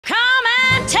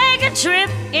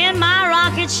trip in my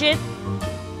rocket ship.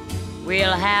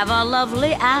 We'll have a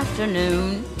lovely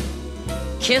afternoon,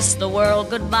 kiss the world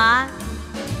goodbye,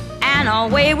 and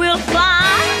away we'll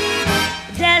fly.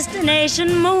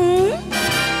 Destination moon.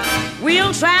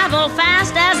 We'll travel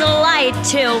fast as a light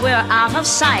till we're out of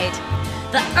sight.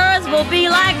 The earth will be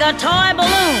like a toy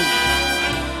balloon.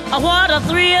 What a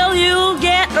thrill you'll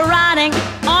get riding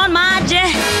on my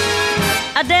jet.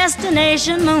 A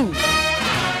destination moon.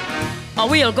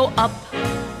 We'll go up,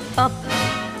 up,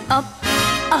 up,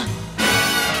 up,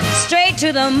 straight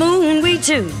to the moon we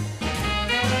two,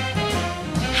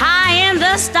 high in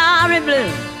the starry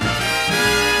blue.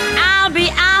 I'll be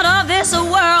out of this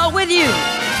world with you.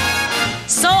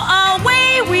 So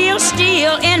away we'll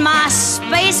steal in my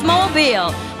space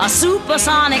mobile, a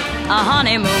supersonic, a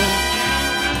honeymoon.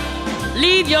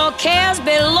 Leave your cares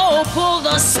below, pull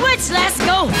the switch, let's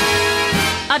go.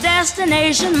 A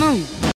destination moon.